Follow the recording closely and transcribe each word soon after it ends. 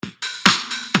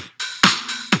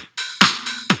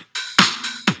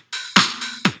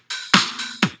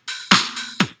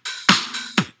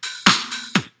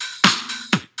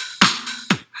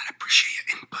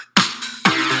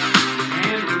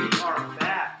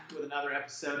another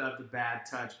episode of the Bad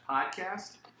Touch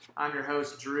Podcast. I'm your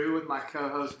host, Drew, with my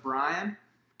co-host, Brian.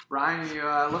 Brian, you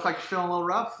look like you're feeling a little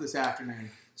rough this afternoon.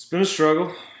 It's been a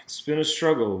struggle. It's been a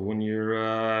struggle when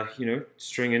you're,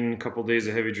 stringing a couple days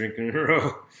of heavy drinking in a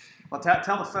row. Well,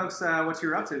 tell the folks what you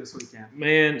were up to this weekend.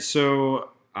 Man,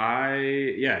 so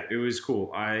it was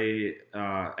cool.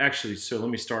 So let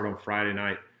me start on Friday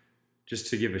night just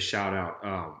to give a shout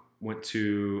out. Went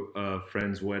to a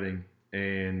friend's wedding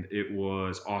and it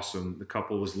was awesome. The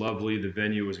couple was lovely. The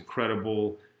venue was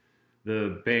incredible.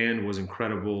 The band was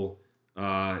incredible.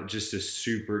 Just a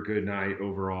super good night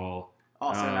overall.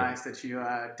 Also nice that you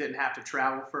didn't have to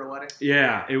travel for a wedding.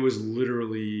 Yeah, it was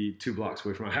literally 2 blocks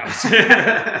away from my house,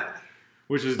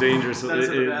 which was dangerous.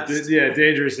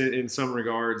 Dangerous in some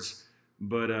regards.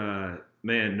 But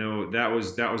that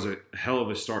was a hell of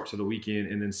a start to the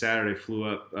weekend. And then Saturday flew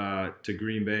up to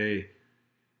Green Bay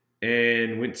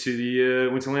and went to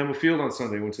Lambeau Field on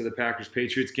Sunday. Went to the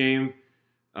Packers-Patriots game.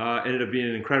 Ended up being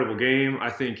an incredible game. I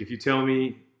think if you tell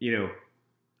me,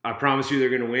 I promise you they're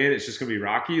going to win, it's just going to be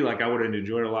rocky. Like, I would have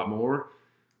enjoyed it a lot more.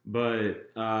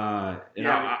 But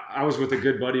I was with a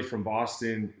good buddy from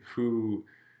Boston who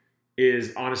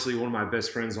is honestly one of my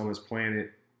best friends on this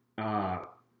planet.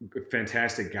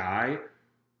 Fantastic guy.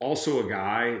 Also a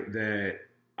guy that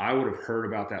I would have heard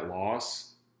about that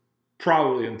loss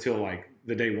probably until like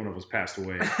the day one of us passed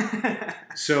away.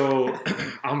 So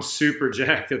I'm super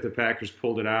jacked that the Packers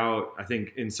pulled it out. I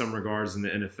think in some regards in the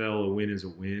NFL, a win is a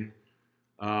win.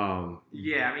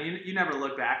 You never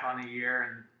look back on a year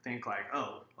and think like,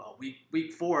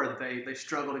 week 4 that they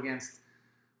struggled against,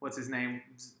 what's his name,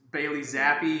 Bailey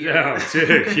Zappi. Oh,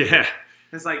 dude, yeah.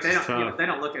 It's like they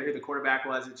don't look at who the quarterback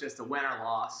was. It's just a win or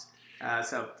loss.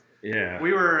 Yeah,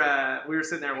 we were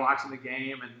sitting there watching the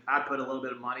game, and I put a little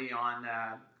bit of money on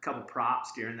a couple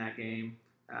props during that game.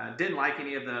 Didn't like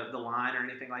any of the line or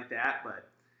anything like that, but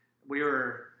we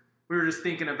were just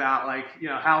thinking about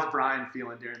how's Brian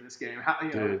feeling during this game?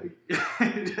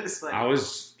 Just like, I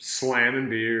was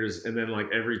slamming beers, and then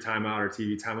every timeout or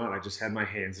TV timeout, I just had my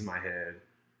hands in my head.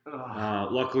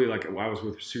 Luckily, I was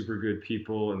with super good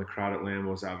people, and the crowd at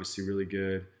Lambeau was obviously really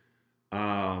good.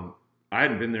 I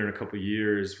hadn't been there in a couple of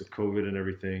years with COVID and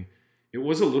everything. It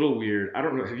was a little weird. I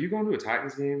don't know. Have you gone to a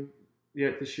Titans game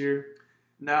yet this year?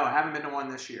 No, I haven't been to one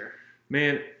this year.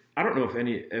 Man, I don't know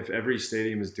if every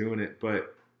stadium is doing it,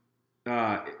 but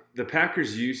the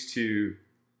Packers used to,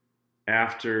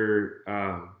 after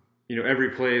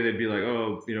every play, they'd be like,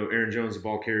 Aaron Jones, the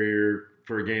ball carrier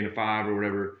for a gain of 5 or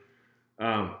whatever.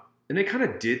 And they kind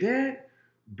of did that,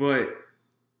 but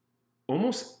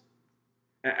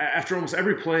after almost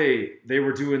every play, they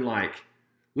were doing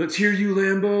 "Let's hear you,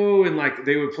 Lambeau," and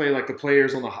they would play the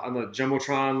players on the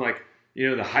jumbotron,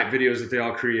 the hype videos that they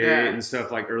all create and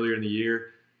stuff earlier in the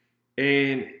year.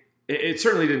 And it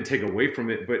certainly didn't take away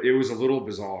from it, but it was a little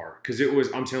bizarre because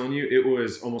I'm telling you, it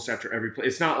was almost after every play.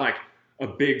 It's not like a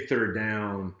big third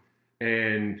down.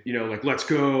 And, let's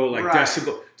go, right.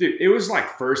 Decibel. Dude, it was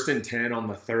 1st and 10 on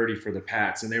the 30 for the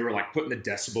Pats. And they were putting the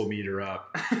decibel meter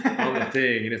up on the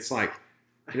thing. And it's look,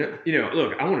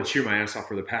 I want to cheer my ass off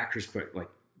for the Packers, but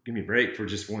give me a break for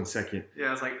just 1 second.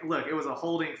 Yeah, it's look, it was a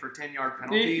holding for 10-yard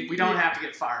penalty. We don't have to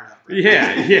get fired up. Right?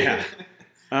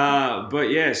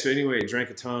 Yeah. So anyway, drank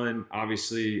a ton.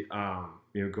 Obviously,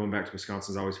 going back to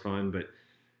Wisconsin is always fun. But,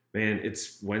 man,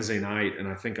 it's Wednesday night, and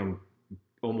I think I'm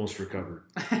almost recovered.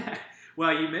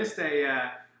 Well, you missed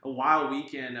a wild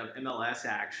weekend of MLS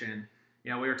action.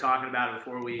 We were talking about it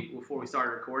before we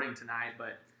started recording tonight,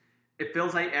 but it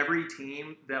feels like every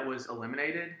team that was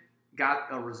eliminated got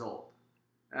a result.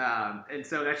 And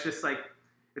so that's just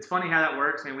it's funny how that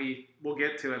works. I mean, we'll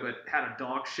get to it, but had a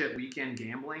dog shit weekend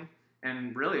gambling.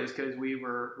 And really it was because we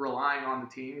were relying on the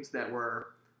teams that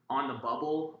were on the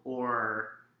bubble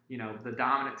or, the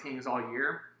dominant teams all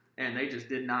year. And they just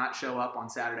did not show up on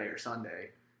Saturday or Sunday.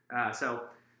 So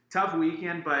tough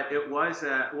weekend, but it was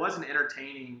an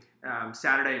entertaining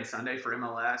Saturday and Sunday for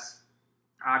MLS.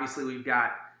 Obviously, we've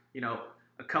got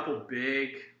a couple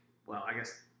big. Well, I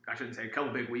guess I shouldn't say a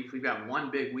couple big weeks. We've got one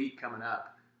big week coming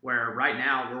up where right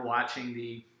now we're watching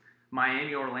the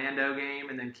Miami-Orlando game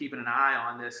and then keeping an eye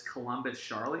on this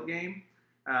Columbus-Charlotte game.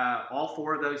 All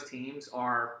 4 of those teams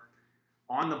are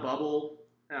on the bubble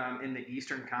in the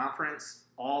Eastern Conference,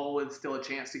 all with still a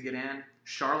chance to get in.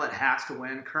 Charlotte has to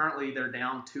win. Currently, they're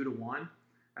down 2-1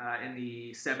 in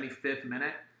the 75th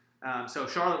minute. So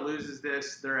Charlotte loses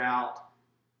this, they're out.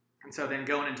 And so then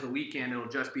going into the weekend, it'll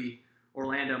just be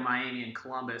Orlando, Miami, and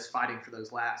Columbus fighting for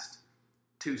those last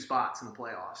 2 spots in the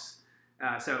playoffs.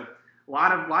 So a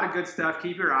lot of good stuff.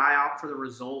 Keep your eye out for the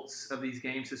results of these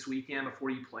games this weekend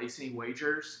before you place any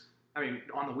wagers.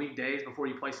 on the weekdays before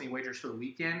you place any wagers for the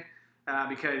weekend,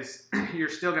 because you're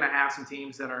still going to have some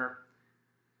teams that are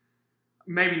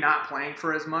maybe not playing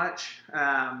for as much,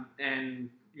 and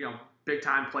big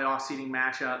time playoff seeding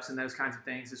matchups and those kinds of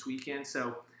things this weekend.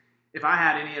 So if I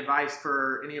had any advice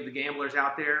for any of the gamblers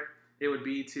out there, it would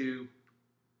be to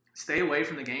stay away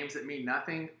from the games that mean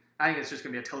nothing. I think it's just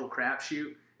going to be a total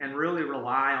crapshoot, and really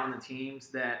rely on the teams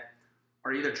that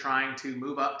are either trying to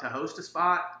move up to host a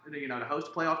spot, to host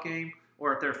a playoff game,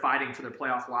 or if they're fighting for their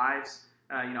playoff lives.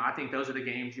 I think those are the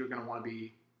games you're going to want to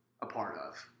be a part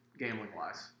of,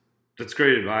 gambling-wise. That's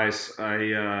great advice.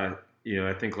 I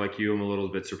think like you, I'm a little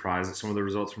bit surprised at some of the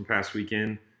results from past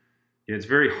weekend. It's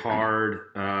very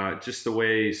hard, just the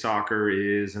way soccer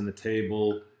is and the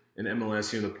table and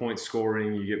MLS, the point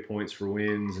scoring, you get points for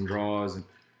wins and draws. And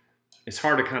it's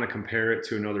hard to kind of compare it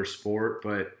to another sport,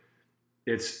 but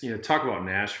it's, talk about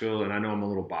Nashville, and I know I'm a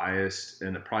little biased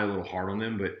and probably a little hard on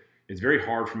them, but it's very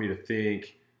hard for me to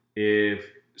think if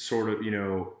sort of,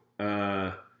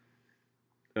 a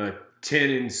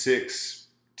 10-6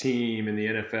 team in the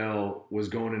NFL was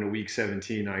going into week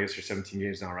 17. I guess there's 17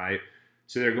 games now, right?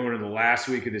 So they're going in the last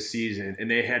week of the season,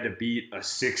 and they had to beat a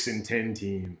 6-10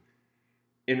 team,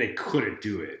 and they couldn't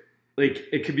do it. Like,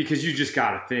 it could, because you just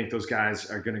got to think those guys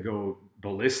are going to go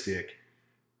ballistic.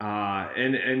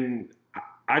 And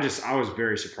I was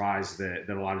very surprised that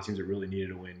a lot of teams that really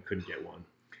needed a win couldn't get one.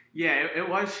 Yeah, it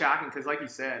was shocking because, like you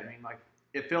said,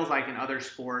 it feels like in other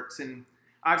sports, and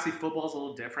obviously football's a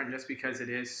little different just because it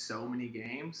is so many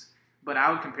games. But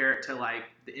I would compare it to like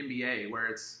the NBA, where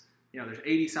it's, there's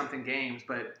 80-something games,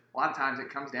 but a lot of times it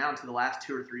comes down to the last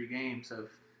 2 or 3 games of,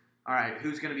 all right,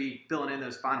 who's going to be filling in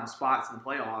those final spots in the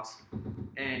playoffs?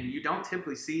 And you don't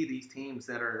typically see these teams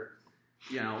that are,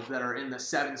 that are in the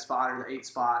 7 spot or the 8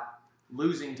 spot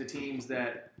losing to teams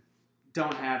that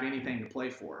don't have anything to play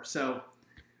for. So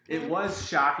it was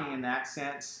shocking in that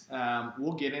sense.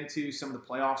 We'll get into some of the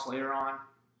playoffs later on.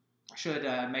 I should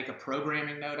make a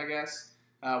programming note, I guess.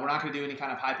 We're not going to do any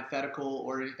kind of hypothetical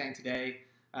or anything today.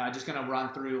 Just going to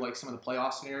run through like some of the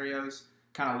playoff scenarios,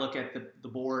 kind of look at the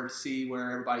board, see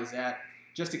where everybody's at,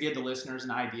 just to give the listeners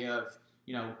an idea of,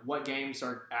 what games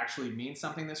are actually mean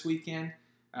something this weekend.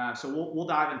 So we'll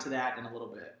dive into that in a little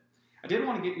bit. I did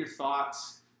want to get your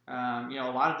thoughts. A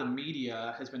lot of the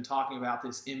media has been talking about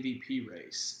this MVP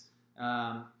race.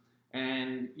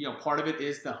 And part of it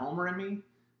is the homer in me,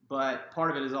 but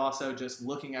part of it is also just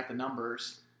looking at the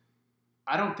numbers.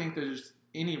 I don't think there's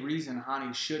any reason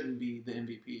Hani shouldn't be the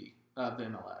MVP of the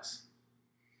MLS.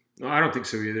 No, I don't think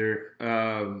so either.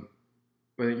 I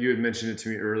think you had mentioned it to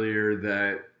me earlier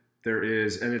that there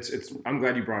is, and it's. I'm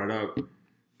glad you brought it up,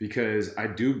 because I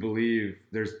do believe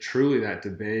there's truly that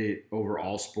debate over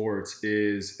all sports.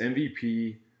 Is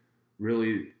MVP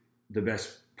really the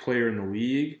best player in the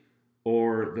league,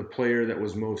 or the player that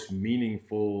was most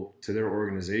meaningful to their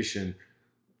organization?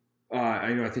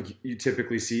 I think you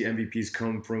typically see MVPs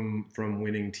come from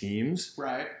winning teams.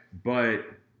 Right. But,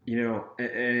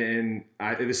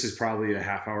 this is probably a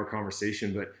half-hour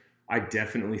conversation, but I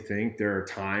definitely think there are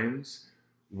times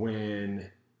when,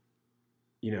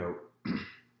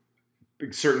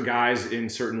 certain guys in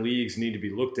certain leagues need to be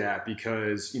looked at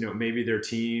because, maybe their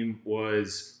team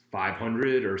was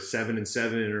 500 or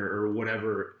 7-7 or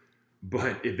whatever.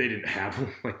 But if they didn't have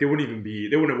them, they wouldn't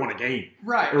have won a game.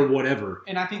 Right. Or whatever.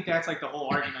 And I think that's the whole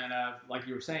argument of, like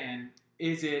you were saying,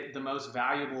 is it the most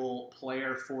valuable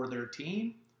player for their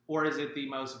team, or is it the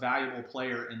most valuable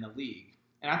player in the league?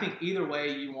 And I think either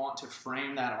way you want to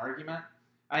frame that argument,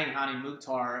 I think Hani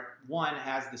Mukhtar, 1,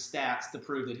 has the stats to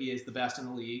prove that he is the best in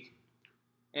the league.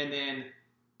 And then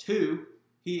 2,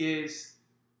 he is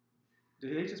 –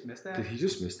 did they just miss that? Did he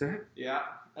just miss that? Yeah.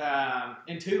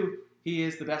 And 2, he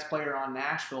is the best player on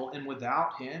Nashville, and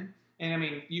without him, and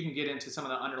you can get into some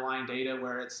of the underlying data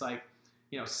where it's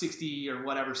 60 or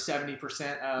whatever,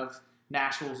 70% of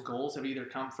Nashville's goals have either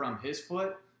come from his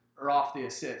foot or off the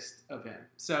assist of him.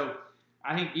 So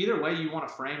I think either way you want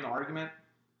to frame the argument,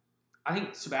 I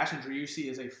think Sebastian Driussi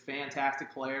is a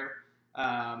fantastic player.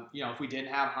 If we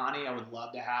didn't have Hani, I would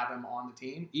love to have him on the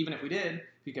team. Even if we did,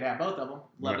 if you could have both of them,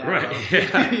 love to have both.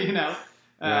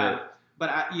 Yeah. Right. But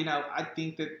I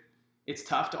think that it's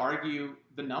tough to argue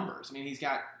the numbers. He's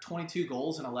got 22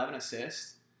 goals and 11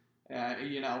 assists.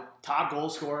 Top goal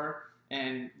scorer,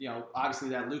 and obviously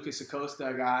that Lucas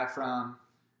Acosta guy from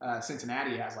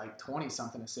Cincinnati has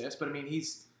 20-something assists. But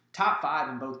he's top 5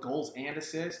 in both goals and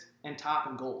assists, and top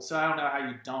in goals. So I don't know how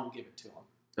you don't give it to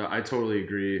him. I totally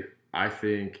agree. I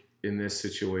think in this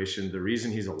situation, the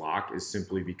reason he's a lock is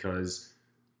simply because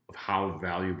of how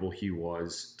valuable he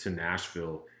was to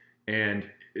Nashville. And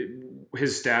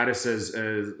his status as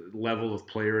a level of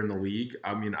player in the league.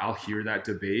 I mean, I'll hear that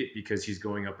debate because he's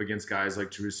going up against guys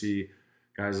like Driussi,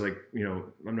 guys like,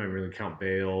 I'm not even really count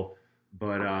Bale,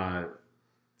 but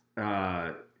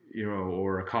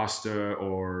or Acosta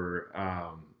or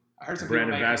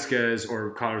Brandon Vasquez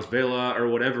or Carlos Vela or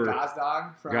whatever.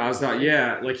 Gazdag,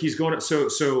 yeah, like he's going.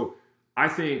 So I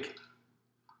think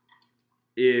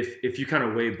if you kind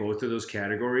of weigh both of those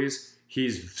categories,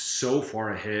 he's so far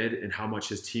ahead in how much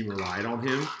his team relied on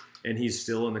him, and he's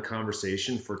still in the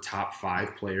conversation for top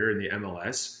 5 player in the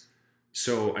MLS.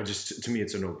 So to me,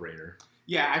 it's a no-brainer.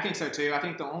 Yeah, I think so too. I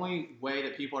think the only way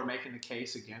that people are making the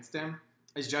case against him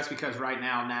is just because right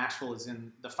now Nashville is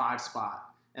in the 5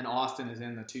 spot and Austin is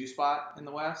in the 2 spot in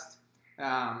the West.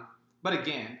 But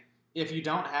again, if you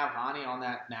don't have Hani on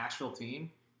that Nashville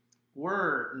team,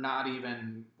 we're not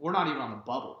even on the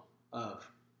bubble of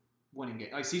winning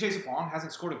games. Like CJ Sapong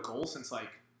hasn't scored a goal since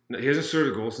he hasn't scored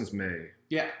a goal since May.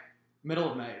 Yeah, middle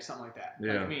of May or something like that.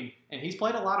 Yeah. And he's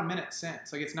played a lot of minutes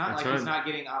since. Like it's not like he's not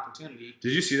getting opportunity.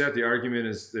 Did you see that? The argument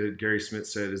is that Gary Smith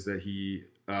said is that he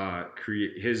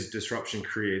his disruption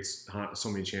creates so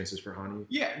many chances for Hani.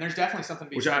 Yeah, and there's definitely something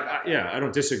to be said about that. I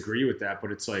don't disagree with that,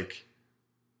 but it's like,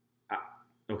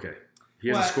 okay, he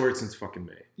hasn't scored since fucking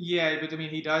May. Yeah, but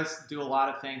he does do a lot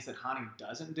of things that Hani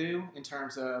doesn't do in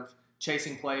terms of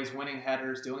chasing plays, winning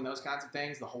headers, doing those kinds of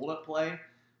things, the hold-up play.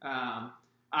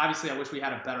 Obviously, I wish we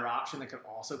had a better option that could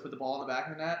also put the ball in the back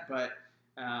of the net, but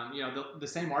the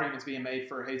same argument's being made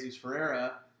for Jesus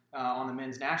Ferreira on the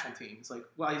men's national team. It's like,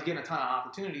 well, he's getting a ton of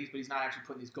opportunities, but he's not actually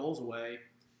putting these goals away.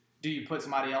 Do you put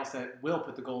somebody else that will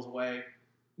put the goals away?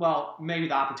 Well, maybe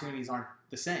the opportunities aren't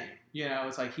the same.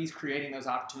 It's like he's creating those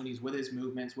opportunities with his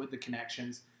movements, with the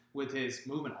connections, with his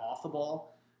movement off the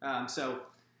ball. So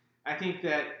I think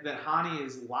that Hani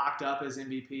is locked up as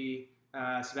MVP.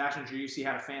 Sebastian Driussi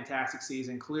had a fantastic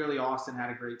season. Clearly, Austin had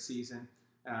a great season.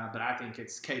 But I think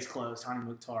it's case closed. Hani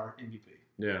Mukhtar, MVP.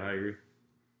 Yeah, I agree.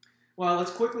 Well,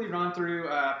 let's quickly run through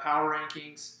power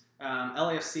rankings.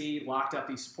 LAFC locked up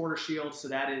the Supporter Shield, so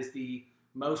that is the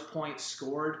most points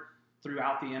scored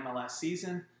throughout the MLS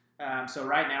season. So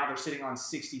right now they're sitting on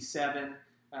 67.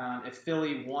 If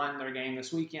Philly won their game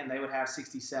this weekend, they would have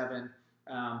 67.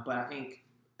 But I think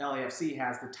LAFC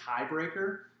has the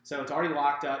tiebreaker. So it's already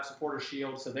locked up, Supporter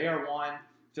Shield. So they are 1,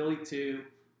 Philly 2,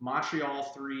 Montreal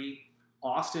 3,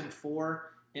 Austin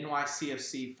 4,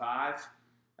 NYCFC 5.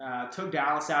 Took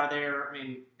Dallas out of there.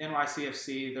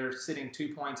 NYCFC, they're sitting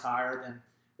 2 points higher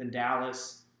than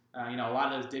Dallas. A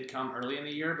lot of those did come early in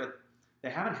the year, but they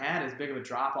haven't had as big of a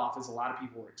drop-off as a lot of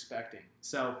people were expecting.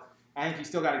 So I think you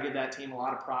still got to give that team a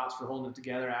lot of props for holding it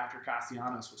together after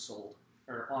Castellanos was sold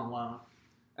or on loan.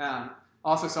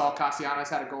 Also saw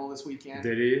Castellanos had a goal this weekend.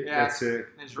 Did he? Yeah, that's it.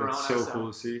 In Girona, that's so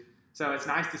cool to see. So it's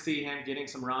nice to see him getting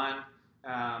some run.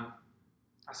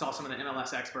 I saw some of the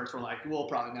MLS experts were like, we'll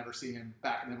probably never see him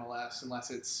back in MLS unless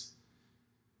it's...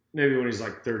 Maybe when he's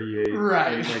like 38.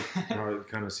 Right. How it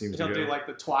kind of seems He'll to go. do like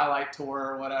the Twilight Tour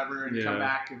or whatever and come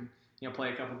back and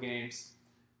play a couple games.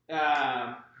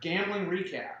 Gambling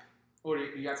recap. Or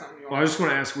you got something you want I just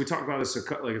want to ask, we talked about this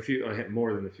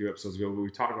more than a few episodes ago, but we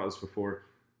talked about this before.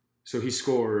 So he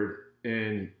scored,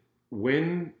 and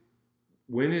when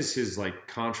is his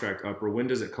contract up, or when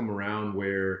does it come around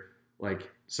where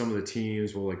some of the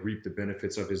teams will reap the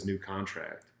benefits of his new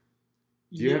contract?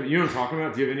 Do you know what I'm talking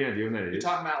about? Do you have any idea when that is? You're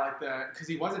talking about because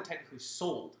he wasn't technically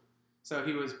sold, so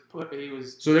he was.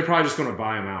 So they're probably just going to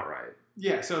buy him outright.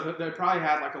 Yeah, so they probably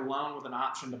had a loan with an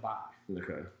option to buy.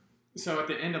 Okay. So at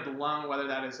the end of the loan, whether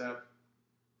that is a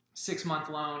 6-month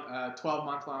loan, a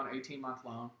 12-month loan, 18-month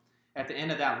loan, at the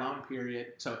end of that loan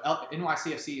period, so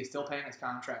NYCFC is still paying his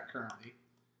contract currently,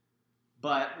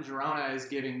 but Girona is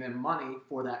giving them money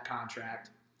for that contract.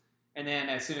 And then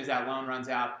as soon as that loan runs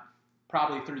out,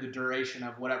 probably through the duration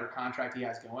of whatever contract he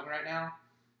has going right now,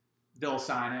 they'll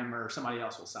sign him or somebody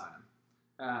else will sign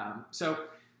him. So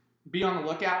be on the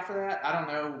lookout for that. I don't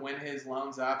know when his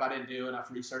loan's up. I didn't do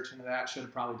enough research into that. Should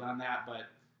have probably done that. But,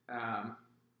 I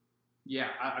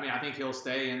think he'll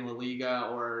stay in La Liga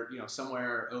or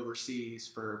somewhere overseas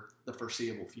for the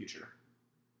foreseeable future.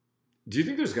 Do you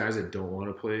think there's guys that don't want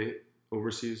to play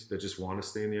overseas that just want to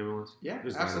stay in the MLS? Yeah,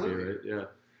 there's absolutely. Gotta be, right?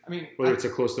 Yeah. Whether it's a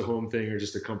close to home thing or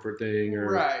just a comfort thing,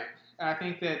 or right. I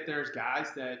think that there's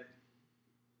guys that,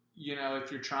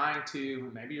 if you're trying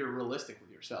to, maybe you're realistic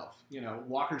with yourself.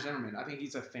 Walker Zimmerman, I think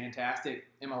he's a fantastic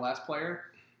MLS player.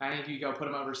 I think you go put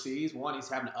him overseas. One, he's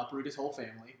having to uproot his whole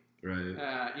family, right?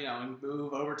 And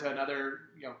move over to another,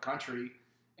 country,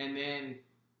 and then,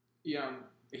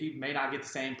 he may not get the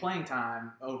same playing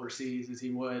time overseas as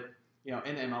he would,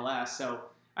 in the MLS. So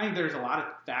I think there's a lot of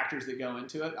factors that go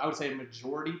into it. I would say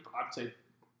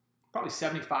probably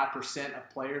 75% of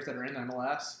players that are in the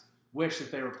MLS wish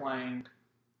that they were playing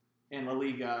in La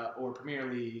Liga or Premier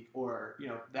League or,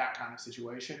 that kind of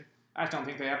situation. I just don't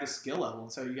think they have the skill level.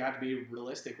 And so you have to be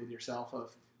realistic with yourself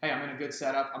of, hey, I'm in a good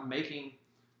setup. I'm making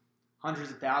hundreds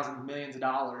of thousands, millions of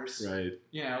dollars. Right.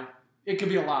 It could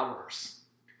be a lot worse.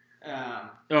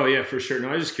 Oh, yeah, for sure. No,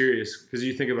 I was just curious because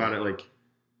you think about it like,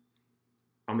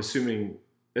 I'm assuming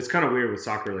it's kind of weird with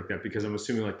soccer like that because I'm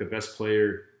assuming like the best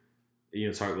player,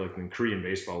 talk like in the Korean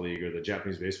baseball league or the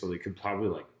Japanese baseball league could probably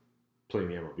like play in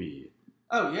the MLB.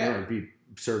 Oh, yeah. And like be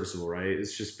serviceable, right?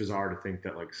 It's just bizarre to think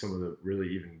that like some of the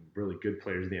really good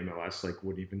players in the MLS like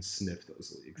wouldn't even sniff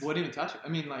those leagues. Wouldn't even touch it. I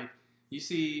mean, like you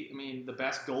see, the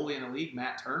best goalie in the league,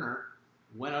 Matt Turner,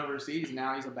 went overseas and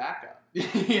now he's a backup. You're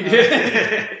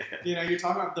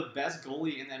talking about the best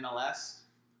goalie in the MLS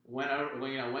went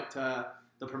to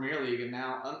the Premier League and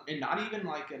now and not even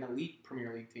like an elite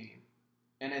Premier League team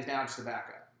and is now just a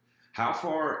backup. How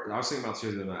far? I was thinking about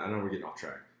this the other night. I know we're getting off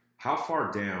track. How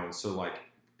far down? So like,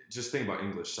 just think about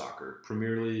English soccer,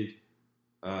 Premier League,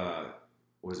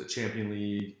 Champion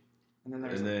League, and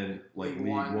then like League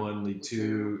One, League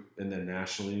Two, and then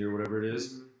National League or whatever it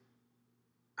is. Mm-hmm.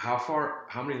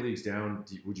 How many leagues down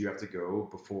would you have to go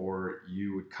before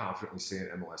you would confidently say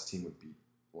an MLS team would beat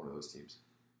one of those teams?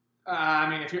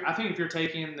 If you're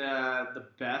taking the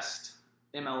best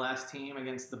MLS team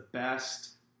against the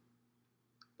best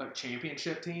like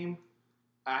championship team,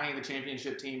 I think the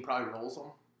championship team probably rolls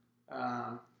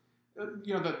them.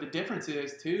 The difference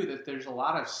is too that there's a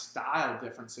lot of style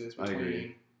differences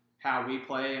between how we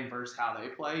play and versus how they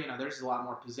play. There's a lot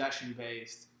more possession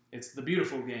based. It's the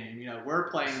beautiful game. We're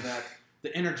playing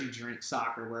the energy drink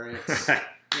soccer where it's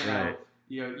right.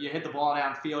 You hit the ball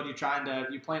downfield.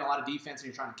 You're playing a lot of defense and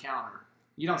you're trying to counter.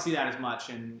 You don't see that as much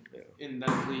in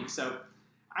the league. So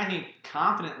I think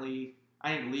confidently,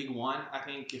 League One. I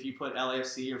think if you put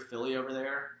LAFC or Philly over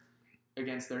there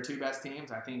against their two best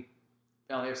teams, I think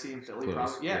LAFC and Philly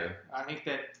probably. Yeah, I think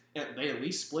that they at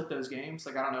least split those games.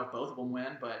 Like I don't know if both of them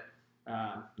win, but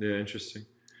interesting.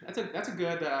 That's a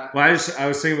good. Well, I was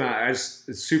thinking about. It's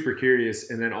super curious,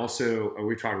 and then also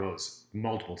we've talked about this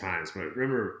multiple times, but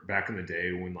remember back in the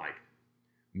day when like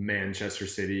Manchester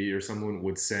City or someone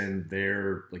would send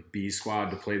their like B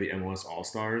squad to play the MLS All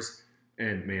Stars,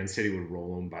 and Man City would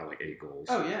roll them by like 8 goals.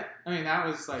 Oh yeah, that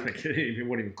was like it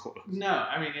wasn't even close. No,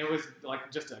 it was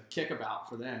like just a kickabout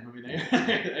for them.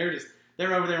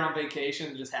 They're over there on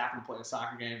vacation, just happened to play a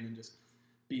soccer game and then just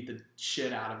beat the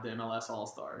shit out of the MLS All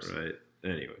Stars. Right.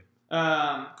 Anyway.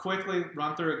 Quickly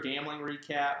run through a gambling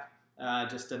recap.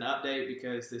 Just an update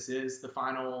because this is the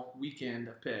final weekend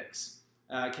of picks.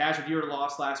 Cash Reviewer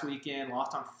lost last weekend,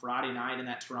 lost on Friday night in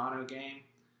that Toronto game.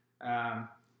 That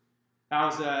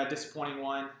was a disappointing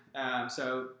one.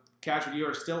 So Cash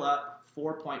Reviewer is still up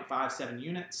 4.57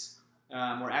 units.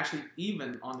 We're actually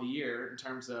even on the year in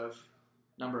terms of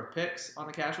number of picks on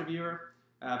the Cash Reviewer.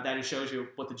 But that just shows you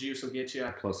what the juice will get you.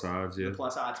 Plus odds, yeah. The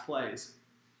plus odds plays.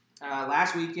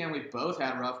 Last weekend, we both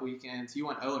had rough weekends. You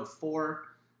went 0-4,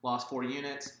 lost 4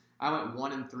 units. I went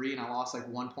 1-3, and I lost like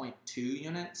 1.2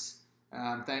 units.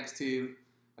 Thanks to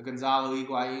a Gonzalo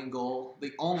Higuain goal,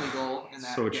 the only goal in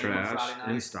that game on Friday night.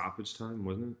 In stoppage time,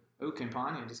 wasn't it? Oh,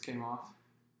 Campania just came off.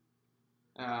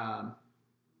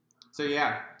 So,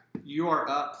 yeah, you are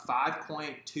up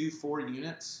 5.24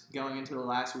 units going into the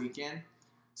last weekend.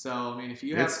 So, if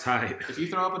you it's tight. If you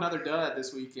throw up another dud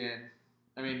this weekend,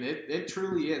 it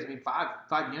truly is.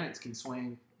 Five units can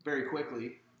swing very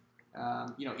quickly.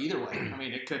 Either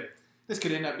way. This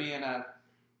could end up being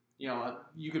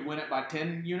you could win it by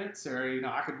 10 units, or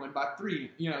I could win by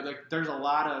 3. There's a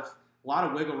lot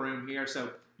of wiggle room here.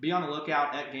 So be on the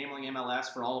lookout at Gambling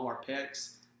MLS for all of our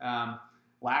picks.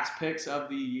 Last picks of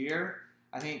the year.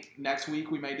 I think next week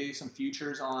we may do some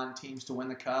futures on teams to win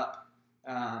the cup,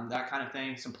 that kind of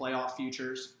thing. Some playoff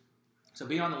futures. So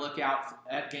be on the lookout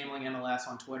at Gambling MLS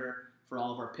on Twitter for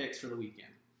all of our picks for the weekend.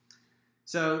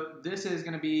 So this is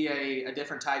going to be a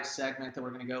different type segment that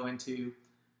we're going to go into.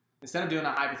 Instead of doing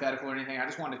a hypothetical or anything, I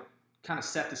just want to kind of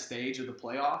set the stage of the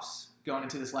playoffs going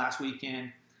into this last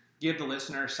weekend, give the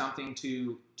listener something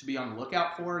to be on the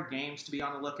lookout for, games to be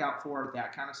on the lookout for,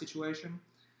 that kind of situation.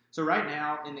 So right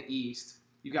now in the East,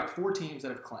 you've got 4 teams that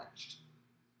have clinched.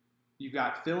 You've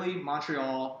got Philly,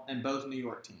 Montreal, and both New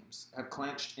York teams have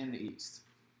clinched in the East.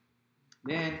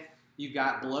 Then you've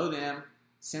got below them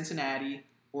Cincinnati,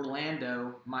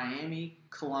 Orlando, Miami,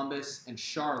 Columbus, and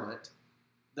Charlotte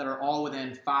that are all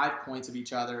within 5 points of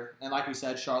each other. And like we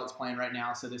said, Charlotte's playing right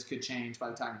now, so this could change by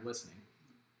the time you're listening.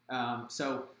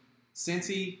 So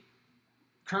Cincy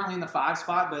currently in the 5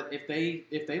 spot, but if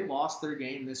they lost their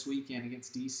game this weekend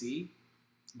against DC,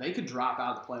 they could drop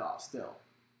out of the playoffs still,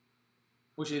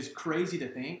 which is crazy to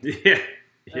think.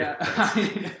 Yeah.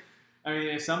 I mean,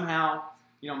 if somehow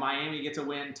Miami gets a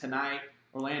win tonight,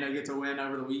 Orlando gets a win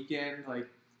over the weekend,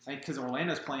 because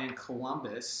Orlando's playing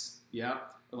Columbus. Yep,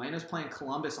 Orlando's playing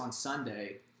Columbus on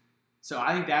Sunday, so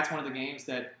I think that's one of the games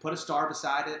that put a star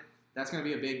beside it. That's going to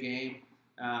be a big game,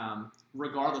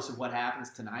 regardless of what happens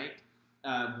tonight.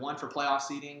 One for playoff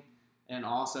seeding, and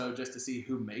also just to see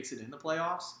who makes it in the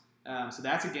playoffs. So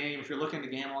that's a game. If you're looking to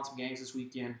gamble on some games this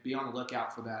weekend, be on the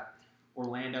lookout for that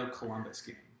Orlando-Columbus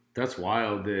game. That's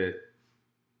wild that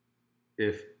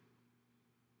if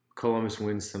Columbus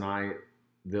wins tonight,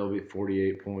 they'll be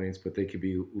 48 points, but they could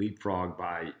be leapfrogged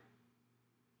by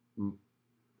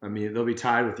 – they'll be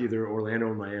tied with either Orlando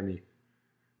or Miami.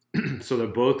 So they'll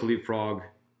both leapfrog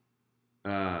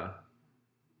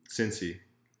Cincy.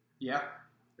 Yeah.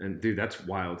 And, dude, that's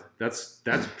wild. That's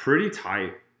pretty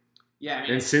tight. Yeah,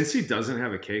 and Cincy doesn't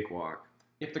have a cakewalk.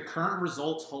 If the current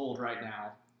results hold right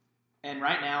now, and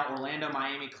right now Orlando,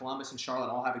 Miami, Columbus, and Charlotte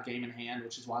all have a game in hand,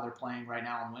 which is why they're playing right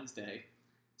now on Wednesday.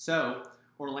 So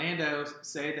Orlando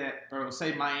say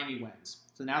Miami wins.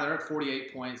 So now they're at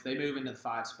 48 points. They move into the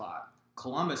 5 spot.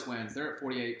 Columbus wins. They're at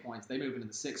 48 points. They move into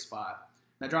the 6 spot.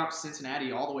 That drops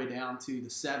Cincinnati all the way down to the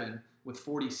 7 with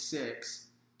 46.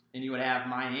 And you would have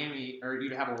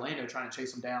you'd have Orlando trying to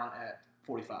chase them down at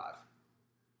 45.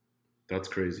 That's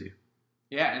crazy.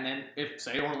 Yeah, and then if,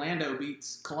 say, Orlando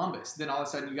beats Columbus, then all of a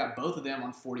sudden you got both of them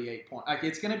on 48 points.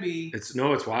 It's going to be... It's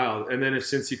wild. And then if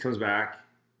Cincy comes back,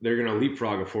 they're going to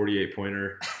leapfrog a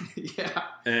 48-pointer. Yeah.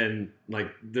 And,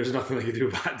 there's nothing they can do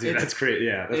about it. Dude, that's crazy.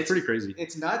 Yeah, that's pretty crazy.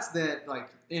 It's nuts that,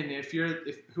 and if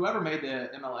whoever made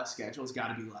the MLS schedule has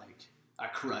got to be I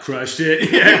crushed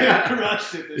it. Yeah. I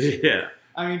crushed it this year. Yeah.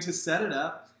 I mean, to set it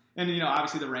up, and,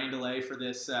 obviously the rain delay for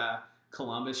this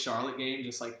Columbus-Charlotte game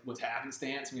just, was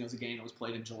happenstance. It was a game that was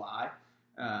played in July.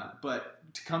 But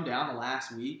to come down the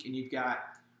last week, and you've got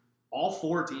all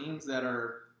 4 teams that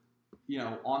are,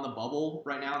 on the bubble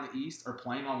right now in the East are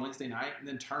playing on Wednesday night, and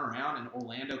then turn around and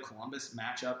Orlando-Columbus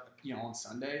match up, on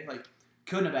Sunday.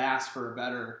 Couldn't have asked for a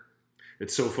better...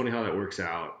 It's so funny how that works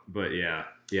out. But, yeah,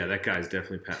 that guy's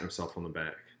definitely patting himself on the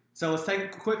back. So let's take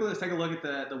a look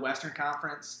at the Western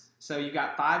Conference. So you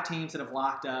got 5 teams that have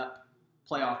locked up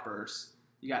playoff berths.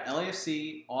 You got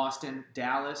LAFC, Austin,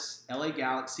 Dallas, LA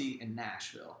Galaxy, and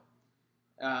Nashville.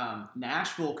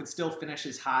 Nashville could still finish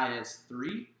as high as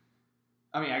 3.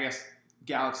 I guess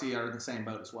Galaxy are in the same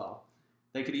boat as well.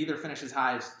 They could either finish as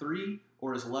high as 3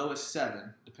 or as low as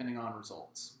 7, depending on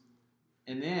results.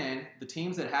 And then the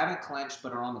teams that haven't clinched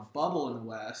but are on the bubble in the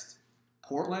West,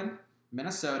 Portland,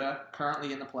 Minnesota,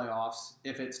 currently in the playoffs,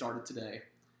 if it started today.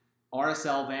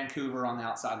 RSL, Vancouver on the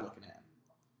outside looking in.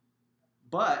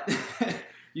 But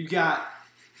you've got,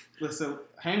 listen,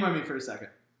 hang with me for a second.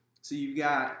 So you've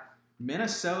got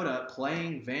Minnesota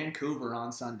playing Vancouver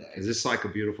on Sunday. Is this like A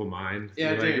Beautiful Mind?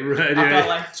 Yeah, dude. I felt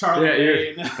like Charlie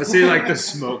Day. I see the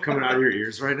smoke coming out of your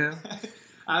ears right now.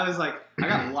 I was I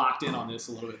got locked in on this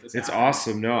a little bit. It's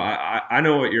awesome. No, I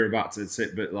know what you're about to say,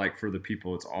 but for the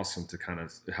people, it's awesome to kind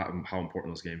of how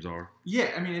important those games are. Yeah,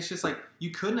 it's just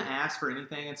you couldn't ask for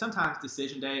anything, and sometimes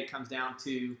decision day it comes down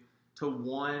to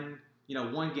one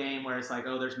game where it's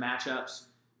there's matchups.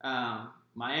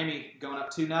 Miami going up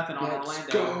 2-0 on Orlando.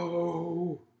 Let's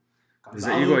go. Is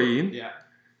that Higuain? Yeah.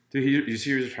 Dude, you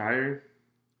see he's retiring?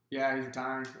 Yeah, he's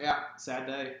retiring. Yeah, sad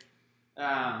day.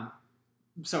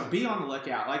 So be on the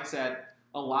lookout. Like I said,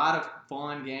 a lot of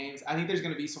fun games. I think there's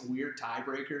going to be some weird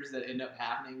tiebreakers that end up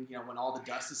happening, when all the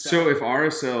dust is settled. So if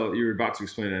RSL, you were about to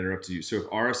explain, I interrupted you. So if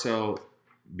RSL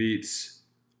beats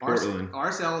Portland.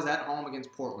 RSL is at home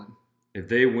against Portland. If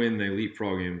they win, they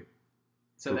leapfrog him.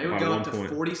 So they would go up to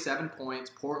 47 points.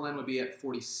 Portland would be at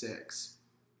 46.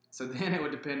 So then it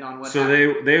would depend on what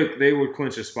happens. They would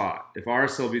clinch a spot. If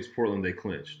RSL beats Portland, they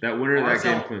clinch. That winner of that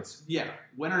game clinches. Yeah,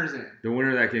 winner's in. The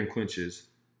winner of that game clinches.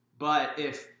 But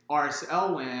if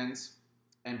RSL wins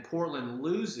and Portland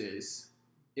loses,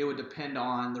 it would depend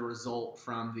on the result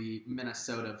from the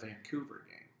Minnesota-Vancouver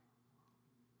game.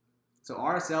 So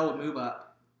RSL would move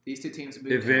up. These 2 teams would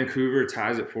move If down. Vancouver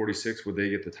ties at 46, would they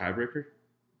get the tiebreaker?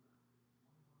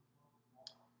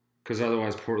 Because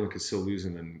otherwise Portland could still lose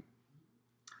and then...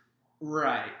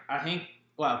 Right. I think,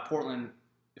 Portland...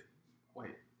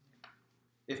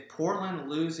 If Portland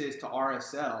loses to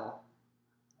RSL,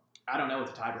 I don't know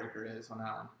what the tiebreaker is on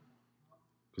that one.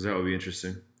 Because that would be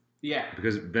interesting. Yeah.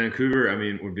 Because Vancouver,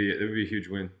 it would be a huge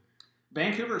win.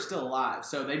 Vancouver is still alive,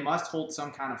 so they must hold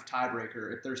some kind of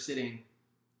tiebreaker if they're sitting,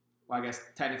 Well, I guess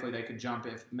technically they could jump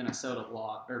if Minnesota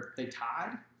lost or they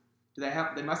tied.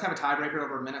 They must have a tiebreaker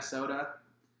over Minnesota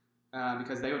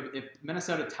because if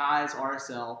Minnesota ties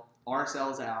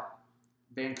RSL's out.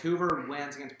 Vancouver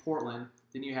wins against Portland.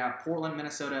 Then you have Portland,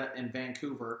 Minnesota, and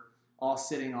Vancouver all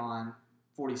sitting on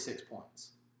 46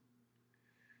 points.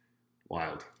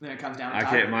 Wild. Then it comes down to I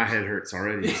can't. My head hurts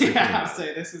already. Yeah, I'll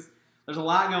say there's a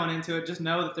lot going into it. Just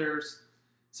know that there's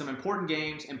some important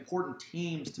games, important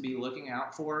teams to be looking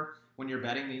out for when you're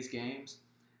betting these games.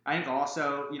 I think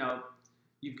also,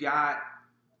 you've got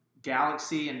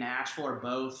Galaxy and Nashville are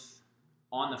both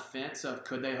on the fence of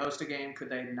could they host a game, could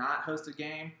they not host a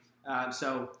game.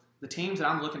 So the teams that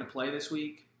I'm looking to play this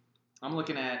week, I'm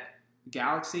looking at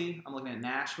Galaxy, I'm looking at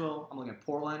Nashville, I'm looking at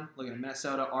Portland, looking at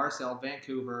Minnesota, RSL,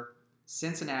 Vancouver,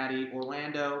 Cincinnati,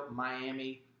 Orlando,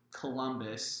 Miami,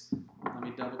 Columbus. Let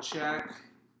me double check,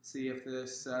 see if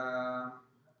this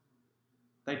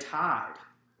they tied.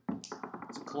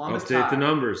 So Columbus Update tied. the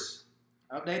numbers.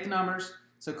 Update the numbers.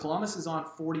 So Columbus is on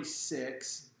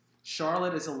 46.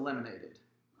 Charlotte is eliminated.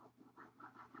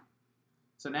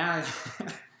 So now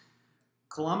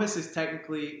Columbus is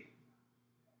technically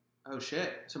oh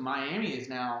shit. So Miami is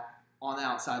now on the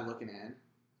outside looking in.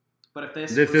 But if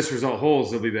this result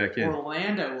holds, they'll be back in.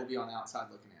 Orlando will be on the outside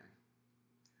looking in.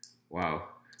 Wow.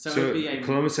 So it'd be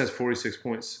Columbus has 46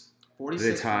 points.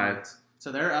 46 they tied. points.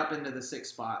 So they're up into the 6th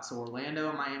spot. So Orlando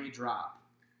and Miami drop.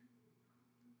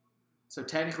 So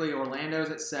technically Orlando's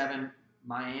at 7,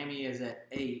 Miami is at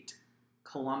 8,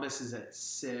 Columbus is at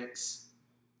 6,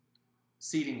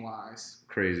 seeding wise.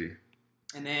 Crazy.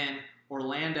 And then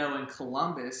Orlando and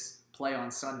Columbus play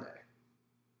on Sunday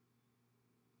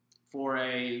for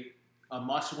a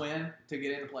must-win to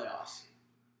get in the playoffs.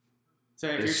 So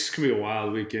it's going to be a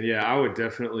wild weekend. Yeah, I would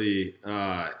definitely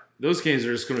those games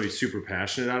are just going to be super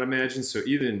passionate, I'd imagine. So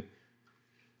even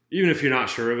if you're not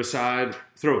sure of a side,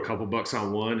 throw a couple bucks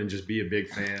on one and just be a big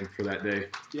fan for that day.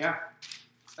 Yeah.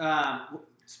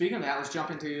 Speaking of that, let's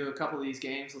jump into a couple of these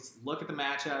games. Let's look at the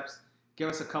matchups. Give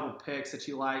us a couple picks that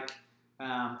you like.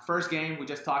 First game, we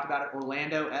just talked about it.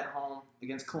 Orlando at home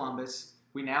against Columbus.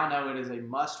 We now know it is a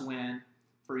must-win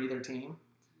for either team.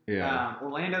 Yeah.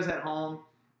 Orlando's at home.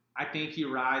 I think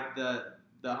you ride the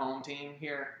home team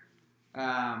here.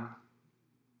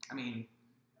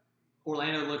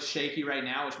 Orlando looks shaky right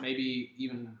now, which may be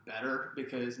even better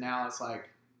because now it's like,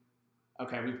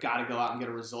 okay, we've got to go out and get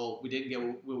a result. We didn't get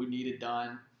what we needed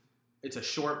done. It's a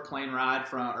short plane ride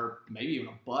or maybe even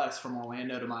a bus from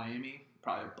Orlando to Miami.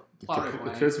 Probably a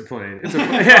plane. It's a plane. It's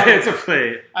a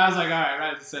plane. I was like, all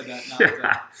right, I just said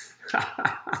that.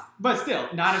 But still,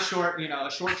 not a short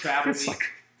travel. It's like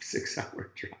a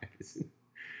 6-hour drive, isn't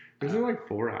it? Is it like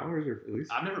 4 hours or at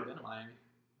least? I've never been to Miami.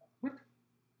 What?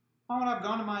 Why would I have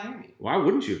gone to Miami? Why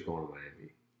wouldn't you have gone to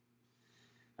Miami?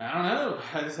 I don't know.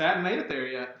 I just haven't made it there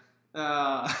yet.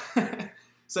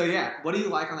 So yeah, what do you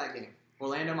like on that game?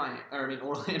 Orlando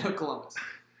Columbus.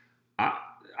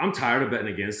 I'm tired of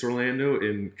betting against Orlando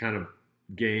in kind of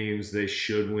games they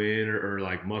should win or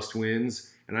like must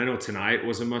wins. And I know tonight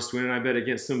was a must win and I bet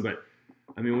against them, but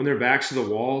I mean when they're backs to the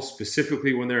wall,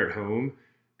 specifically when they're at home,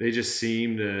 they just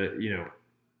seem to,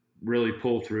 really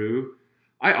pull through.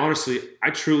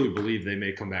 I truly believe they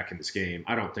may come back in this game.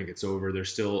 I don't think it's over.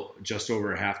 There's still just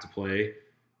over a half to play.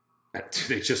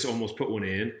 They just almost put one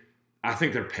in. I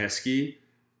think they're pesky.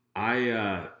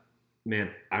 I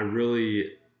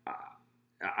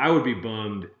would be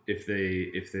bummed if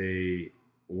they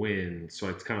win. So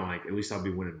it's kind of like at least I'll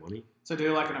be winning money. So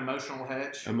do like an emotional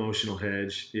hedge. Emotional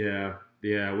hedge, yeah,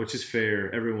 which is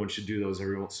fair. Everyone should do those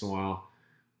every once in a while.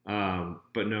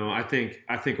 But no, I think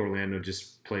Orlando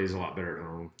just plays a lot better at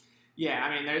home. Yeah,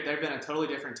 I mean they've been a totally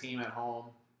different team at home.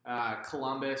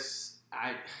 Columbus,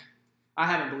 I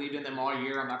haven't believed in them all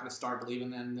year. I'm not going to start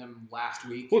believing in them last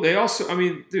week. Well, they also,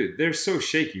 dude, they're so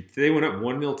shaky. They went up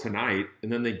 1-0 tonight,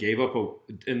 and then they gave up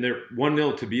and they're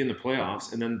 1-0 to be in the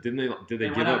playoffs, and then did they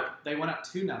give up? They went up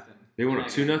 2-0. They went up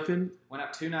 2-0. Went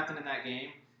up 2-0 in that game,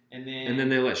 and then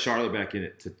they let Charlotte back in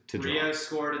it to draw. Rio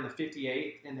scored in the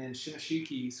 58th, and then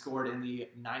Shimoshiki scored in the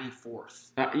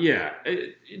 94th.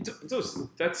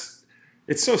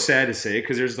 It's so sad to say it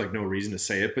because there's like no reason to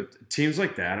say it, but teams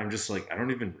like that, I'm just like, I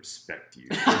don't even respect you.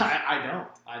 I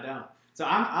don't. So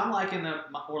I'm liking the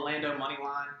Orlando money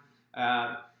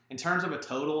line. In terms of a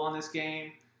total on this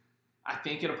game, I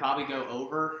think it'll probably go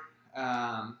over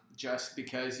just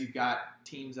because you've got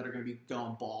teams that are going to be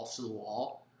going balls to the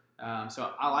wall.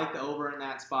 So I like the over in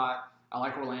that spot. I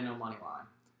like Orlando money line.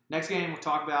 Next game, we'll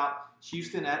talk about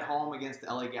Houston at home against the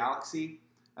LA Galaxy.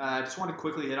 I just want to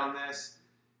quickly hit on this.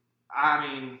 I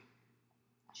mean,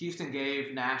 Houston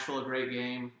gave Nashville a great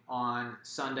game on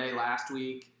Sunday last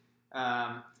week.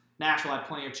 Nashville had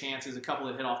plenty of chances, a couple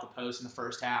that hit off the post in the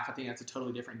first half. I think that's a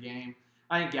totally different game.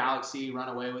 I think Galaxy run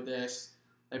away with this.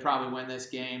 They probably win this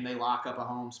game. They lock up a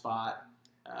home spot.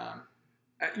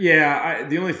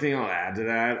 The only thing I'll add to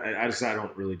that, I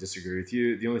don't really disagree with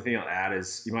you. The only thing I'll add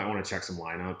is you might want to check some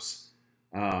lineups.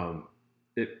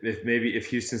 If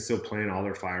Houston's still playing all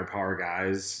their firepower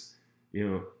guys,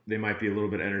 they might be a little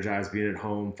bit energized being at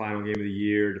home, final game of the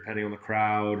year, depending on the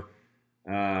crowd.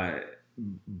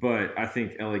 But I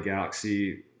think LA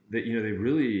Galaxy, they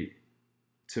really,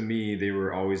 to me, they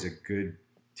were always a good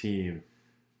team.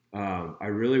 I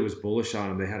really was bullish on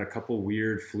them. They had a couple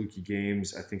weird fluky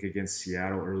games, I think, against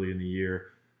Seattle early in the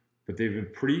year, but they've been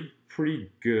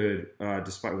pretty good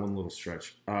despite one little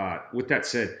stretch. With that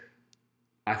said,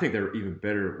 I think they're even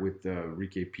better with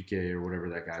Ricky Piqué or whatever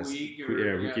that guy's.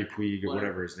 Ricky Puig or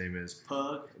whatever his name is.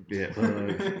 Pug. Yeah,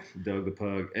 Pug. Doug the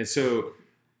Pug. And so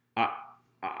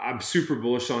I'm super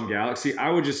bullish on Galaxy.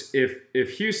 I would just,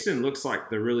 if Houston looks like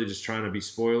they're really just trying to be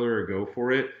spoiler or go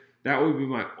for it, that would be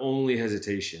my only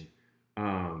hesitation.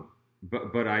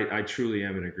 But I truly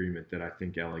am in agreement that I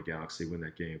think LA Galaxy win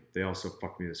that game. They also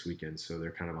fucked me this weekend, so they're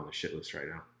kind of on the shit list right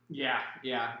now. Yeah.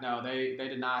 No, they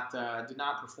did not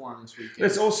perform this weekend.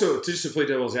 That's also, just to play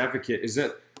devil's advocate, is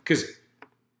that because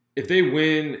if they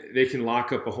win, they can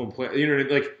lock up a home play. You know what I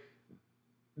mean? Like,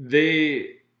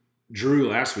 they drew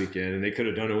last weekend, and they could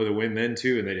have done it with a win then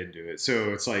too, and they didn't do it.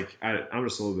 So it's like I'm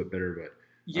just a little bit bitter, but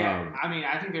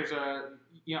I think there's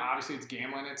obviously it's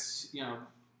gambling. It's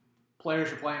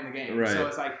players are playing the game, right. So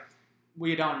it's like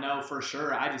we don't know for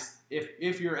sure. I just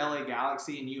if you're LA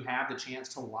Galaxy and you have the chance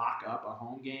to lock up a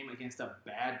home game against a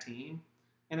bad team,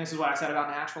 and this is what I said about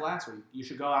Nashville last week, you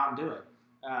should go out and do it.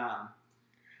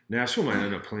 Nashville might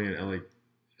end up playing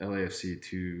LAFC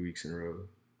 2 weeks in a row.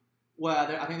 Well,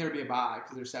 I think there would be a bye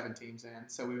because there's 7 teams in,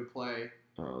 so we would play.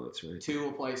 Oh, that's right. 2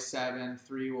 will play 7,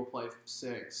 3 will play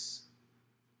 6.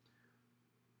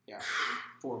 Yeah,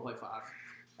 4 will play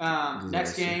 5.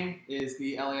 Next game is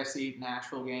the LAFC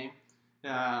Nashville game.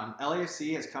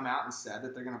 LAFC has come out and said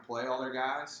that they're going to play all their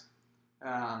guys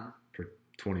for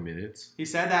 20 minutes. He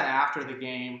said that after the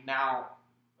game. Now,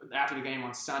 after the game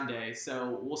on Sunday,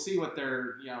 so we'll see what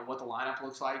what the lineup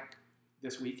looks like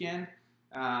this weekend.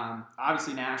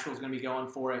 Obviously, Nashville is going to be going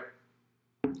for it.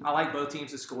 I like both teams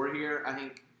to score here. I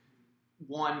think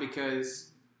one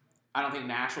because I don't think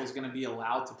Nashville is going to be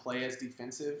allowed to play as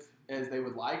defensive as they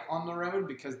would like on the road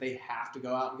because they have to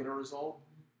go out and get a result.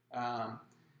 I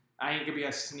think it could be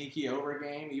a sneaky over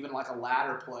game, even like a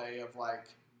ladder play of like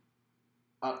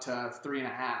up to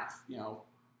 3.5.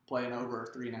 Playing over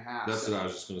 3.5. That's what I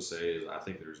was just going to say. Is I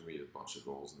think there's going to be a bunch of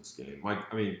goals in this game.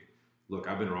 Look,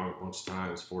 I've been wrong a bunch of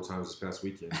times, 4 times this past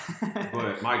weekend.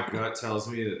 But my gut tells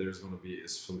me that there's going to be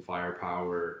some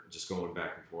firepower just going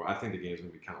back and forth. I think the game's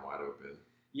going to be kind of wide open.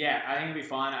 Yeah, I think it'll be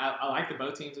fun. I like the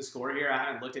both teams to score here. I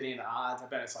haven't looked at any of the odds. I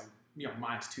bet it's like,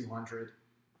 minus 200.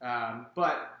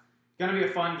 But going to be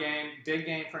a fun game. Big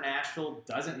game for Nashville.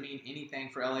 Doesn't mean anything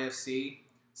for LAFC.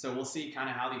 So we'll see kind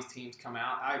of how these teams come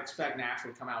out. I expect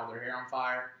Nashville to come out with their hair on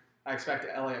fire. I expect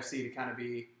LAFC to kind of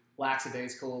be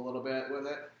lackadaisical a little bit with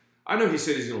it. I know he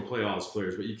said he's going to play all his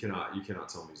players, but you cannot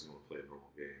tell me he's going to play a normal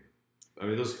game. I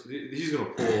mean, he's going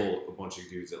to pull a bunch of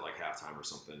dudes at like halftime or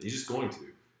something. He's just going to.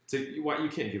 You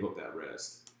can't give up that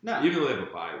rest. No. Even though they have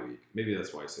a bye week. Maybe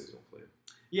that's why he says he's going to play.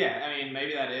 Yeah, I mean,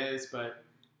 maybe that is, but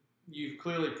you've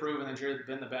clearly proven that you've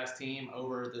been the best team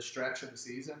over the stretch of the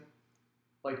season.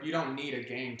 Like, you don't need a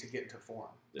game to get into form.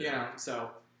 Yeah. So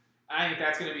I think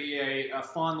that's going to be a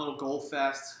fun little goal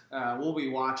fest. We'll be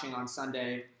watching on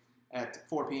Sunday at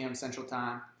 4 p.m. Central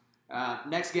Time.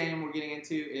 Next game we're getting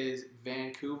into is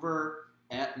Vancouver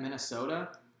at Minnesota.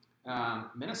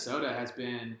 Minnesota has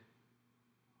been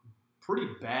pretty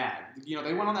bad. They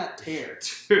went on that tear.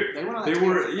 Dude, they went on that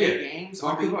tear for 8 games.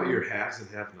 Talk about your haves and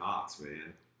have-nots,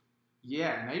 man.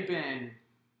 Yeah, and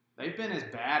they've been as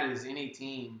bad as any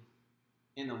team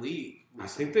in the league recently. I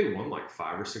think they won like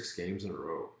 5 or 6 games in a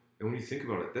row. And when you think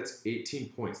about it, that's 18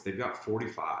 points. They've got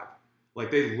 45.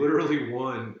 Like, they literally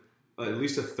won at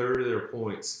least a third of their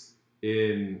points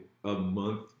in a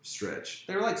month stretch.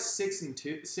 They were like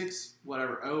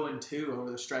 0-2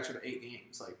 over the stretch of 8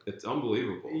 games. Like, it's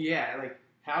unbelievable. Yeah, like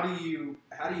how are you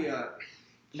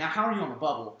on the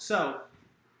bubble? So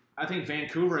I think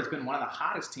Vancouver has been one of the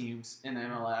hottest teams in the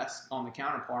MLS on the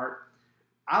counterpart.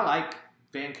 I like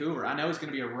Vancouver. I know it's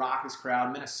going to be a raucous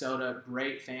crowd. Minnesota,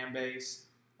 great fan base.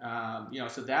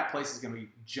 So that place is going to be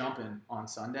jumping on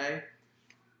Sunday.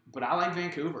 But I like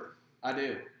Vancouver. I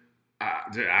do.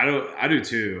 I do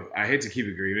too. I hate to keep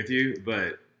agreeing with you,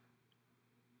 but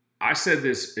I said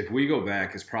this, if we go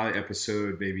back, it's probably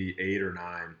episode maybe 8 or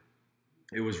 9.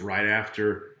 It was right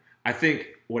after, I think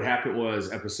what happened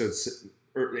was episode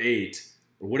 8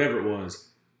 or whatever it was,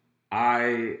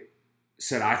 I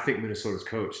said I think Minnesota's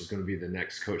coach is going to be the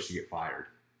next coach to get fired.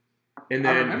 And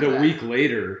then the week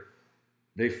later,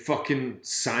 they fucking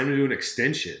signed him to an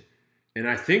extension. And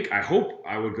I hope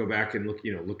I would go back and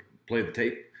play the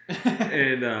tape.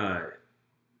 And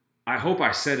I hope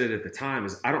I said it at the time,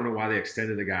 is I don't know why they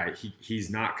extended the guy. He's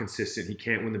not consistent. He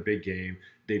can't win the big game.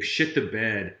 They've shit the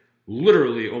bed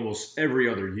literally almost every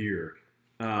other year.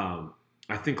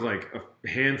 I think like a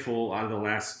handful out of the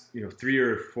last, 3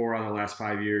 or 4 out of the last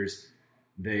 5 years,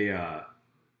 they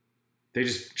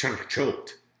just kind of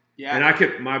choked. Yeah.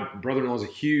 And my brother-in-law is a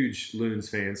huge Loons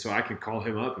fan, so I can call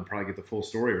him up and probably get the full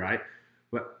story, right?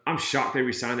 But I'm shocked they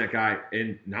re-signed that guy,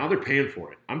 and now they're paying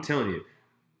for it. I'm telling you,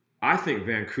 I think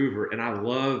Vancouver, and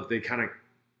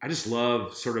I just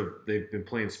love sort of, they've been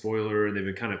playing spoiler, and they've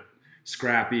been kind of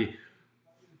scrappy.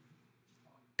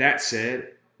 That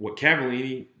said, what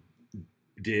Cavallini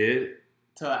did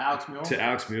to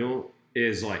Alex Mule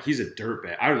is like, he's a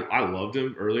dirtbag. I loved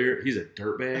him earlier. He's a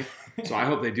dirtbag. So I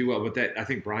hope they do well with that. I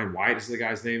think Brian White is the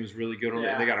guy's name, is really good on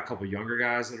it. They got a couple younger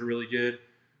guys that are really good.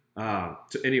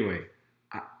 So anyway,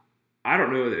 I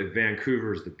don't know that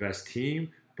Vancouver is the best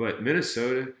team, but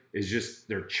Minnesota is just,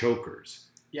 they're chokers.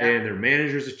 Yeah. And their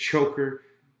manager's a choker,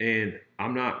 and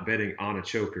I'm not betting on a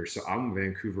choker, so I'm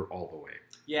Vancouver all the way.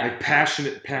 Yeah. Like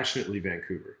passionately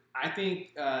Vancouver. I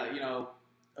think,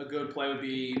 a good play would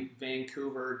be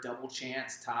Vancouver double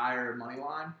chance, tie, or money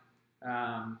line.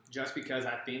 Just because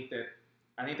I think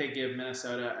they give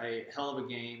Minnesota a hell of a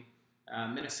game.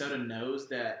 Minnesota knows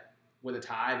that with a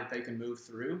tie that they can move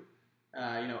through,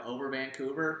 over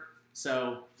Vancouver.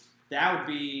 So that would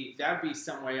be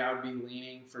some way I would be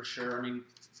leaning for sure. I mean,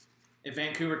 if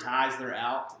Vancouver ties, they're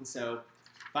out. And so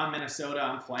if I'm Minnesota,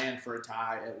 I'm playing for a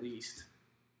tie at least.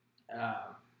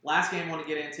 Last game I want to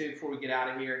get into before we get out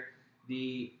of here,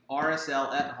 the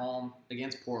RSL at home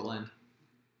against Portland.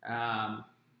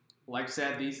 Like I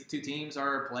said, these two teams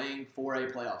are playing for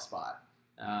a playoff spot.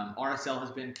 RSL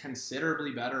has been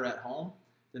considerably better at home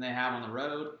than they have on the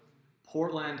road.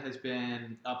 Portland has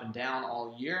been up and down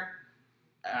all year.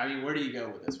 I mean, where do you go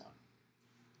with this one?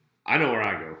 I know where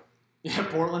I go. Yeah,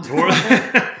 Portland.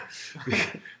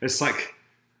 It's like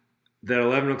that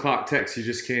 11 o'clock text. You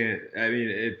just can't. I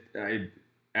mean, I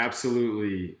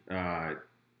absolutely.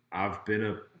 I've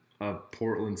been a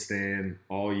Portland stan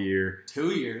all year.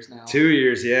 2 years now. 2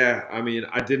 years, yeah. I mean,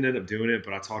 I didn't end up doing it,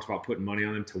 but I talked about putting money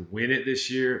on them to win it this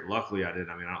year. Luckily, I didn't.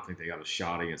 I mean, I don't think they got a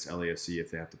shot against LAFC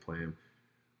if they have to play them.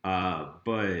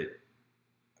 But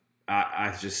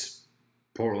I just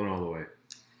Portland all the way.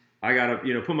 I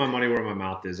gotta, put my money where my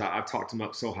mouth is. I've talked them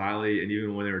up so highly, and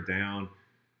even when they were down,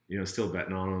 still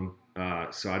betting on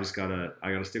them. So I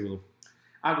gotta stick with them.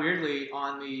 I weirdly,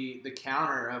 on the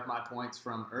counter of my points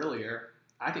from earlier,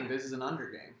 I think this is an under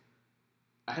game.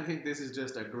 I think this is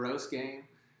just a gross game.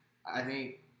 I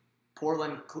think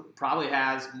Portland probably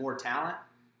has more talent.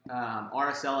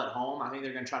 RSL at home, I think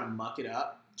they're going to try to muck it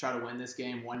up, try to win this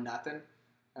game 1-0.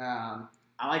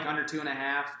 I like under 2.5.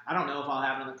 I don't know if I'll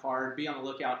have it on the card. Be on the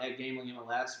lookout at Gambling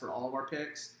MLS for all of our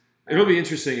picks. It'll be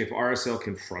interesting if RSL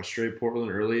can frustrate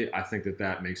Portland early. I think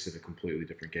that makes it a completely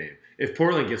different game. If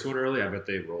Portland gets one early, I bet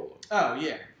they roll them. Oh,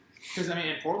 yeah. Because,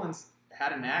 Portland's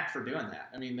had a knack for doing that.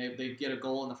 I mean, they get a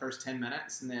goal in the first 10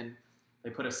 minutes, and then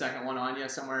they put a second one on you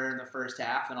somewhere in the first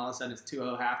half, and all of a sudden it's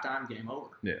 2-0 halftime, game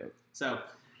over. Yeah. So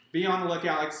be on the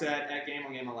lookout, like I said, at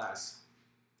Gambling MLS.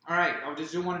 All right, I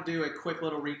just want to do a quick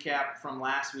little recap from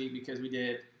last week because we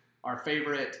did our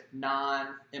favorite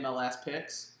non-MLS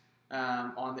picks.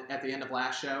 At the end of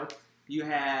last show, you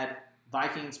had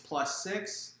Vikings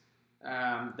 +6.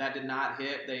 That did not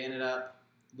hit. They ended up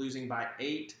losing by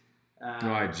 8.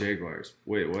 No, I had Jaguars.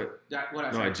 Wait, what? What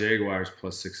I had Jaguars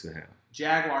 +6.5.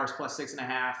 Jaguars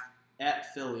 +6.5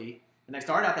 at Philly, and they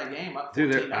started out that game up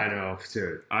 14. Dude, I know.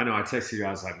 I texted you.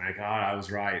 I was like, my God, I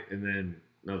was right, and then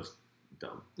that was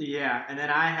dumb. Yeah, and then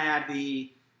I had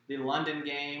the London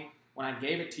game. When I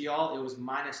gave it to y'all, it was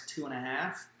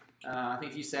 -2.5. I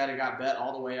think you said it got bet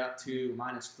all the way up to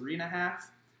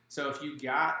 -3.5. So if you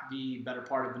got the better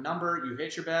part of the number, you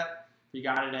hit your bet. If you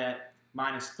got it at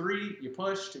 -3, you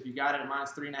pushed. If you got it at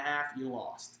 -3.5, you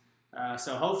lost.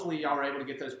 So hopefully y'all were able to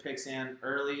get those picks in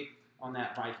early on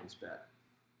that Vikings bet.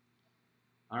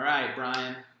 All right,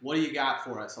 Brian, what do you got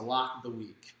for us? A lock of the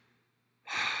week.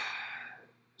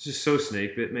 It's just so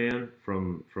snake bit, man,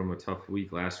 from a tough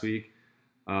week last week.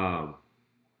 I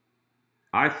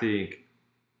think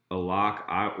a lock,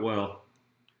 I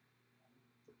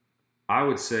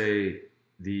would say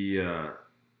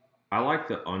I like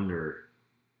the under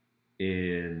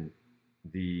in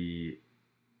the.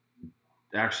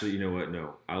 Actually, you know what?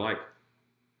 No, I like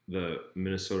the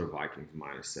Minnesota Vikings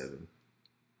 -7.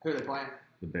 Who are they playing?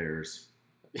 The Bears.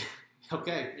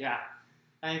 Okay, yeah.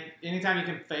 I think anytime you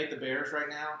can fade the Bears right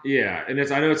now. Yeah, and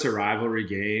I know it's a rivalry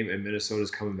game, and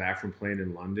Minnesota's coming back from playing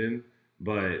in London,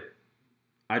 but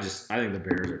I think the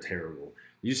Bears are terrible.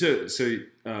 Do you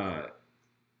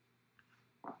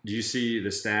see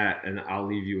the stat? And I'll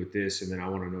leave you with this, and then I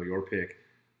want to know your pick.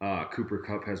 Cooper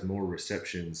Kupp has more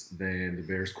receptions than the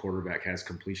Bears quarterback has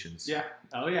completions. Yeah.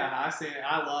 Oh yeah, I see it.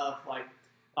 I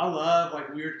love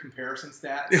weird comparison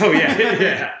stats. Oh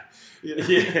yeah, yeah,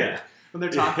 yeah. When they're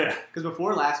talking, because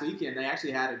before last weekend, they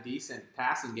actually had a decent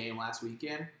passing game last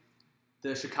weekend.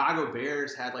 The Chicago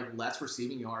Bears had like less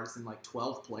receiving yards than like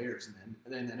 12 players in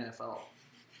the NFL,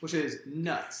 which is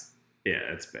nuts. Yeah,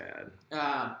 that's bad.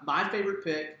 My favorite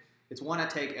pick, it's one I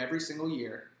take every single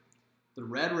year. The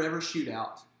Red River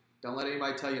Shootout. Don't let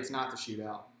anybody tell you it's not the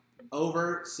shootout.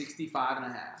 Over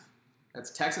 65.5. That's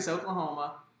Texas,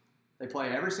 Oklahoma. They play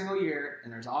every single year,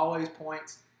 and there's always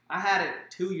points. I had it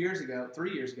 3 years ago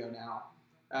now,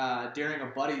 during a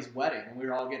buddy's wedding, and we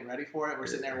were all getting ready for it. We're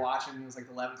sitting there watching. It was like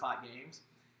 11 o'clock games.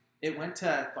 It went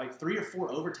to like 3 or 4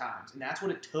 overtimes, and that's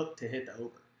what it took to hit the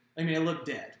over. I mean, it looked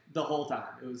dead the whole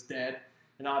time. It was dead.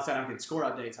 And all of a sudden, I'm getting score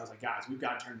updates. I was like, guys, we've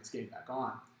got to turn this game back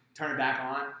on. Turn it back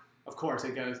on. Of course,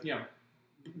 it goes,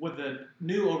 with the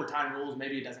new overtime rules,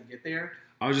 maybe it doesn't get there.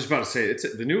 I was just about to say, it's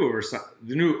the new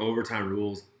overtime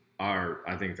rules are,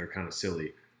 I think they're kind of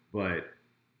silly. But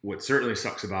what certainly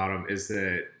sucks about them is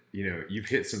that, you've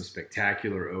hit some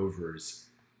spectacular overs.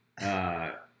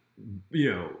 We're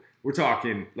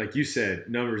talking, like you said,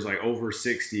 numbers like over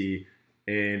 60,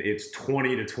 and it's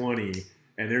 20-20,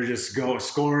 and they're just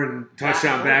scoring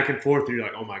touchdown back and forth, and you're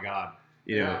like, oh my God,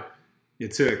 I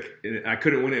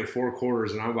couldn't win it in 4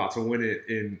 quarters, and I'm about to win it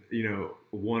in,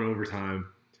 1 overtime.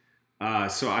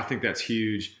 So I think that's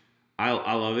huge. I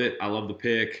love it. I love the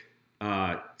pick.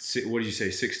 What did you say,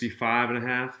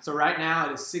 65.5? So right now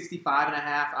it is 65.5.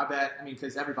 I bet,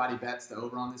 because everybody bets the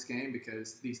over on this game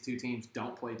because these two teams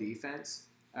don't play defense.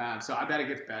 So I bet it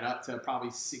gets bet up to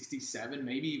probably 67,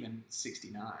 maybe even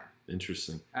 69.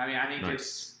 Interesting. I think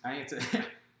it's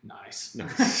nice.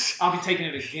 I'll be taking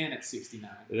it again at 69.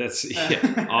 That's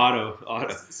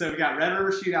auto. So we got Red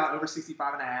River Shootout over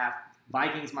 65.5,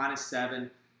 Vikings -7.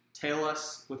 Tail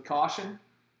us with caution,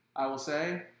 I will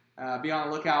say. Be on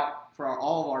the lookout for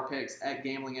all of our picks at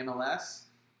Gambling MLS.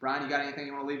 Brian, you got anything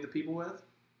you want to leave the people with?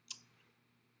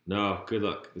 No, good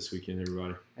luck this weekend,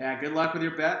 everybody. Yeah, good luck with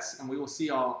your bets, and we will see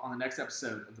y'all on the next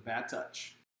episode of The Bad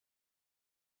Touch.